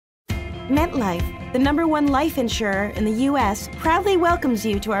MetLife, the #1 life insurer in the U.S., proudly welcomes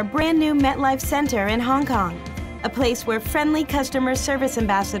you to our brand new MetLife Center in Hong Kong, a place where friendly customer service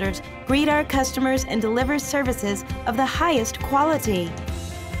ambassadors greet our customers and deliver services of the highest quality.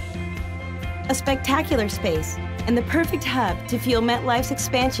 A spectacular space and the perfect hub to fuel MetLife's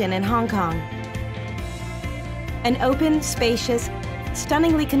expansion in Hong Kong. An open, spacious,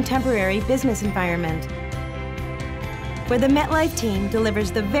 stunningly contemporary business environment where the MetLife team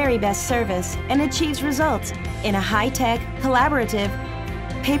delivers the very best service and achieves results in a high-tech, collaborative,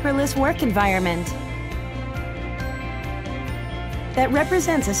 paperless work environment that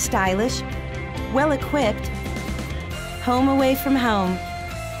represents a stylish, well-equipped home away from home,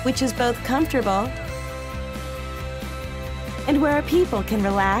 which is both comfortable and where our people can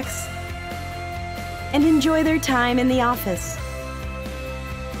relax and enjoy their time in the office.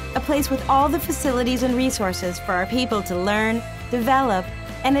 A place with all the facilities and resources for our people to learn, develop,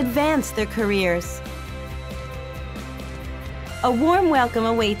 and advance their careers. A warm welcome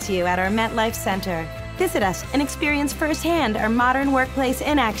awaits you at our MetLife Center. Visit us and experience firsthand our modern workplace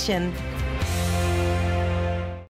in action.